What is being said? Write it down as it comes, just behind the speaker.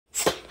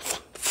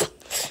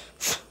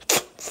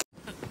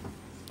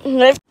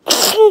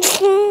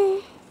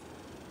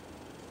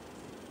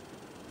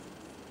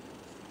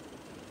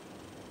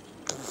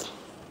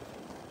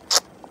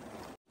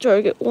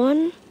Target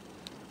 1,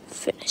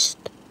 finished.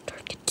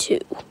 Target 2.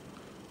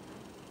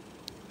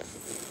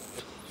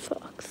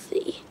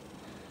 Foxy.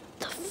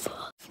 The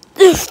fuck?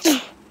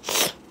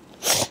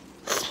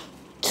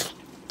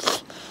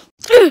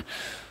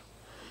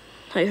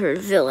 I heard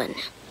villain.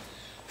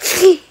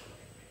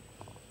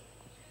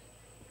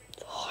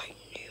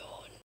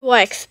 What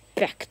I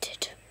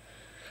expected.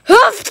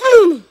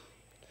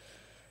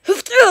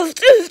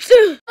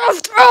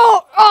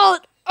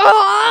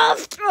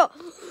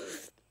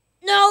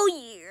 No,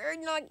 you're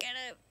not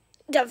gonna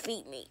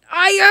defeat me.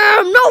 I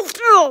am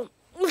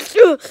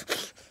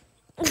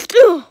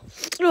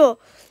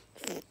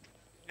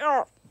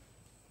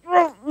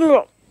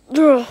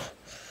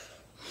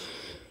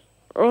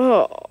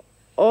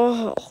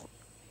Oh,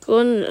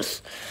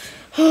 goodness.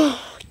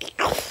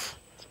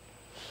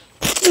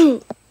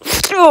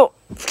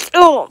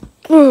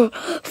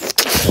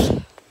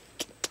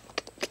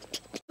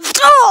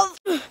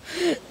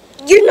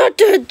 You're not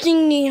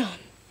touching Neon.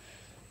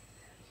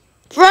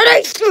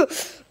 Freddy!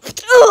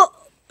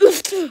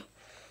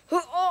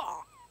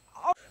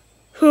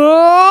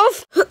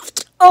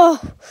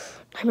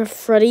 I'm a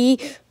Freddy.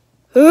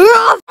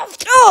 Come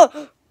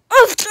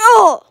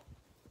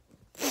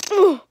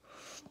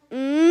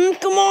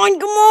on.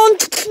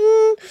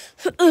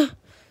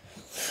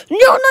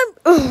 No.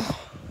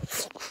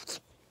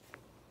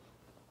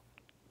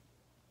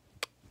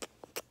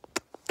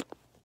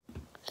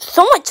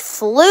 So much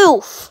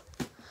floof.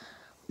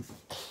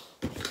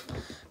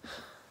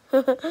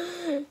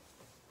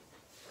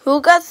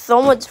 Who got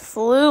so much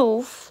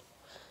floof?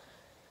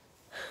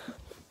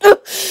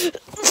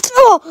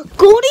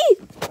 Goldie!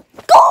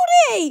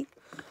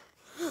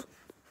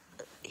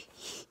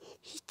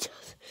 He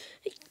just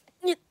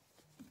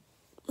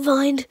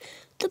find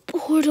the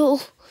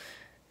portal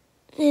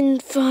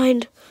and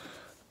find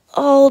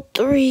all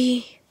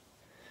 3.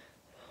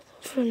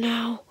 For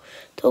now,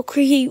 they'll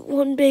create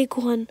one big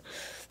one.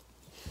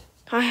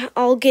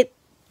 I'll get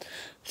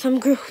some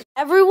group.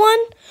 Everyone,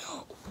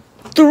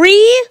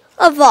 3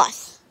 of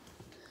us.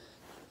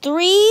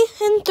 3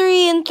 and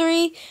 3 and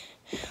 3.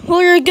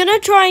 We're gonna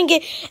try and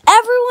get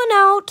everyone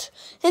out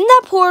in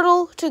that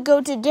portal to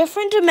go to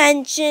different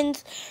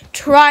dimensions,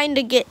 trying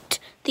to get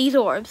these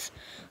orbs.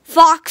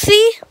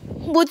 Foxy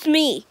with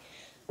me.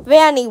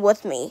 Vanny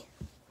with me.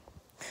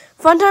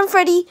 Funtime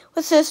Freddy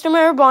with Sister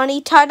Mary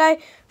Bonnie. Tie-Dye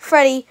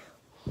Freddy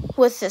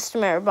with Sister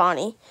Mary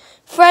Bonnie.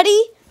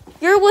 Freddy,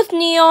 you're with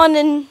Neon,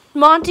 and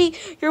Monty,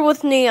 you're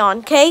with Neon,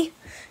 okay?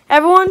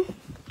 Everyone,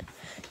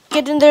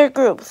 get in their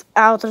groups.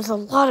 Ow, there's a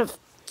lot of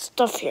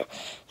stuff here.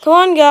 Come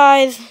on,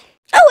 guys.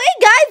 Oh,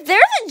 hey, guys,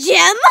 there's a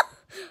gem.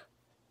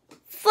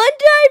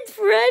 Funtime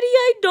Freddy,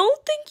 I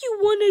don't think you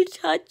want to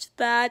touch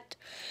that.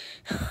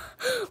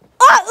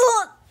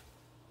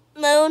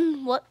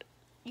 Moon, what?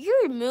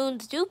 You're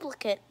Moon's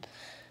duplicate.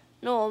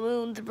 No,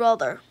 Moon's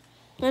brother.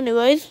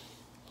 Anyways.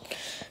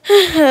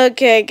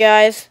 Okay,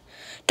 guys.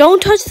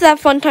 Don't touch that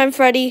Funtime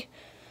Freddy.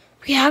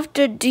 We have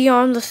to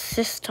de-arm the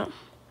system.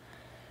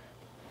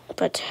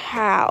 But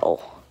how?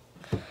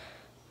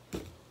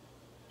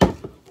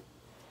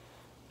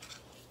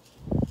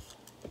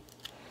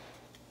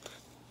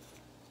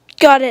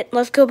 Got it.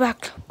 Let's go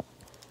back.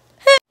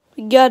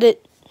 We got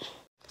it.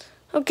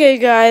 Okay,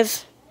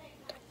 guys.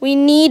 We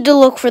need to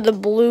look for the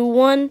blue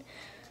one.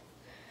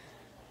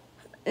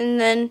 And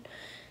then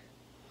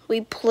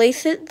we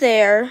place it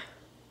there.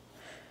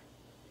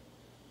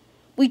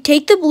 We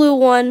take the blue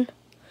one.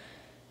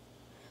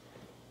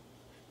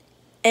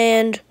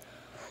 And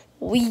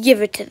we give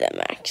it to them,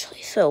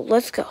 actually. So,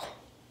 let's go.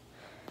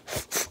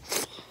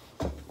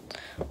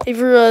 Wait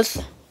for us.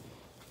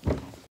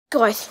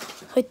 Guys,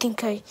 I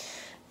think I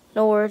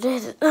know where it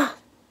is.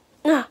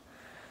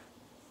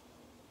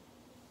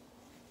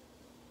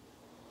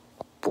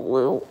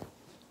 Blue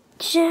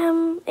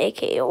gem,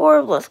 aka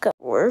orb. Let's go.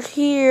 We're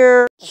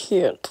here.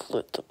 Can't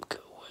let them go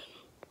in.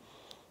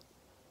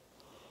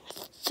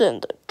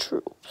 Send the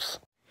troops.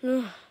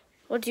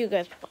 What do you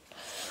guys want?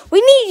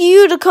 We need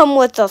you to come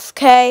with us,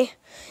 okay?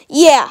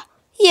 Yeah,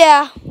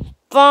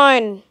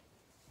 fine.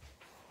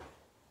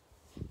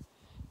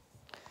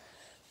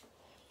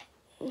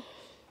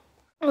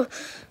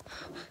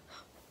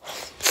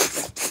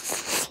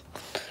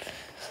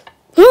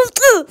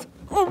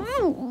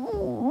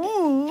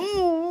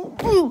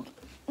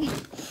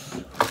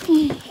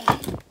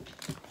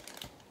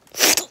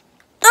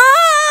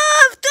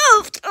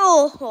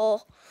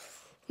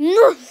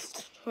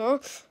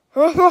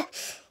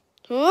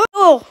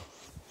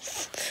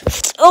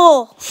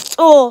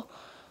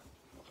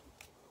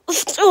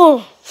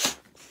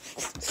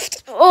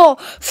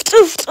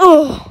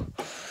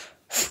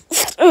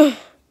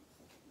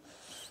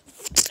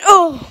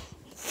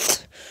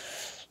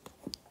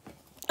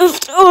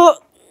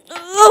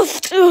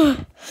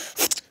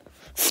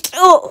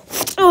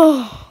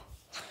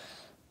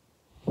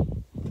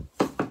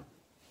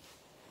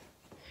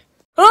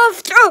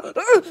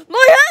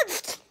 My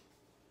head!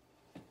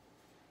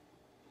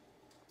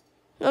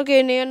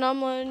 Okay, Nan,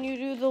 I'm letting you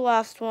do the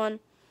last one.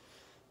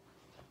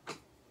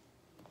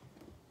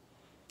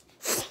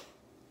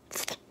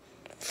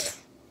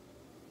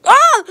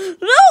 Ah!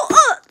 No!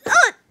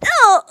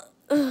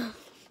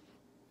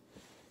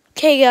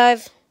 Okay,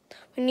 guys.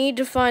 We need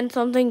to find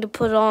something to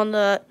put on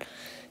that.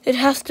 It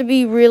has to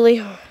be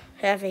really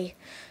heavy.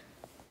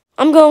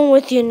 I'm going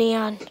with you,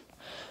 Neon.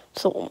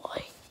 So am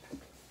I.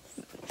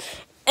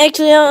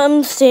 Actually,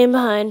 I'm staying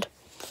behind.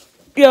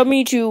 Yeah,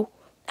 me too.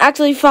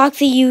 Actually,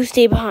 Foxy, you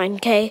stay behind,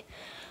 okay?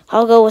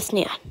 I'll go with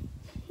Neon.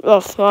 Oh,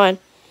 fine.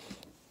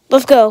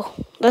 Let's go.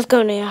 Let's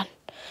go, Neon.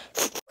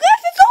 Yes,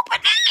 it's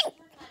opening!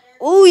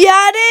 Oh,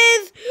 yeah, it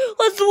is!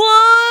 Let's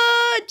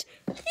watch!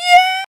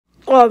 Yeah!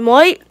 Oh,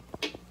 mate.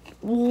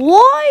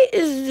 Why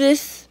is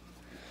this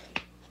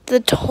the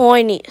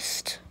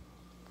tiniest?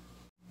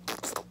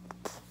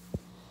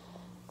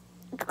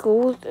 It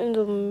goes in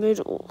the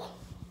middle.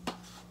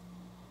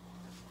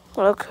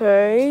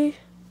 Okay.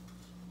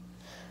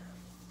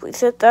 We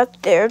set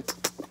that there.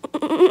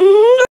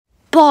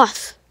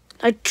 Boss,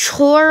 I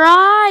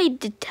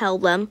tried to tell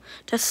them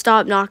to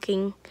stop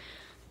knocking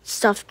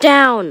stuff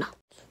down.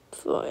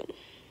 Fine.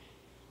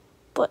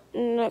 But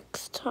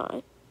next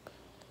time,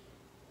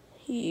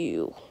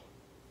 you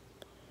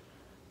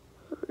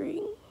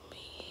bring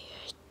me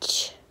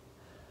it.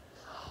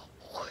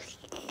 Or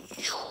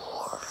you're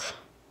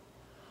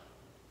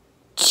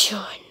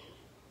done.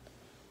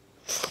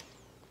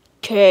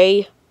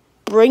 Okay,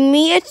 bring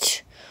me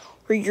it,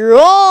 or you're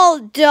all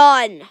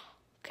done.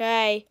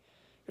 Okay,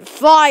 you're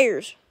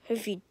fired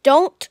if you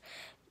don't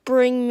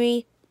bring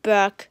me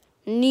back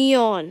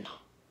Neon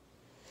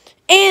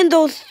and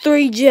those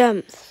 3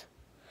 gems.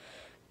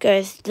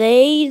 Guys,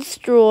 they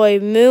destroy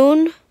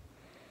Moon.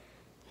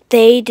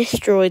 They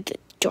destroyed the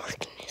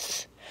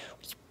darkness.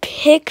 We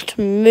picked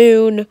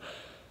Moon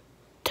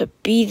to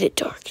be the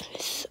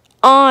darkness.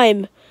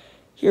 I'm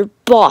your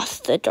boss,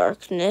 the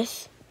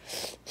darkness.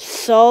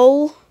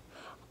 So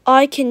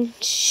I can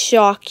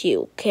shock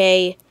you,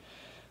 okay?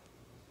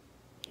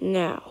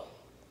 Now,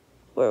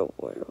 where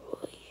were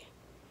we?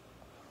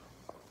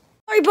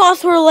 Sorry,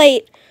 boss, we're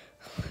late.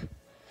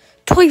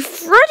 Toy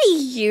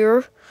Freddy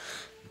here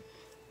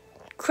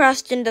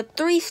crashed into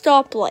 3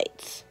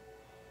 stoplights.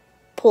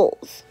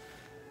 Poles.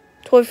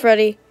 Toy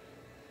Freddy,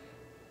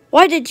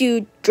 why did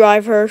you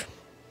drive her?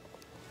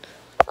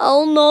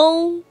 Oh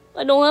no,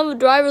 I don't have a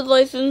driver's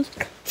license.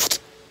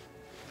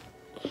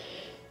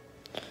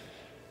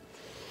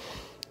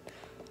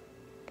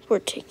 We're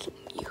taking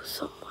you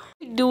somewhere.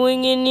 What are you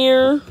doing in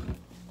here?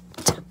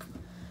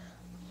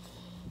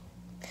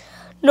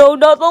 No,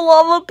 not the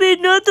lava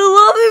pit, not the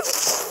lava pit.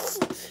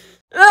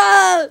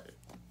 Ah!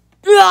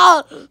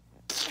 Ah!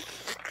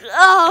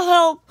 Ah,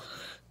 help!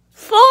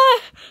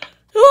 Fire!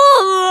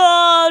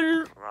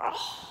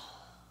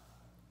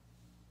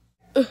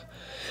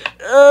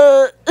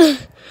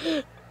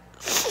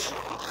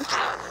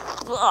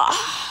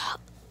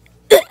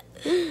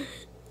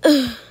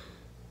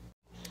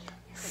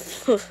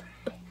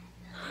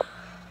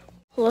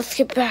 Let's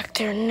get back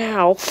there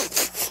now.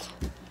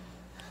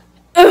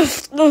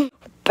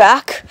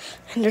 Back,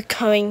 and they're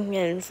coming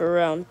in for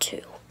round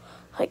 2.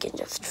 I can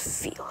just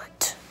feel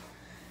it.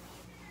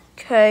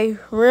 Okay,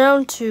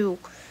 round 2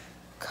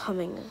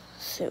 coming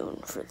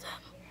soon for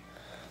them.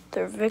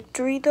 Their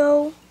victory,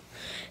 though,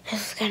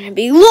 is going to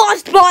be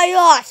lost by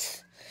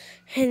us.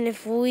 And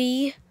if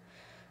we...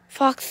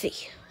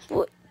 Foxy,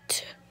 what?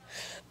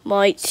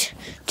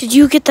 Did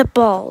you get the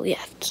ball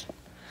yet?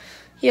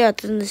 Yeah,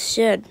 it's in the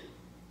shed.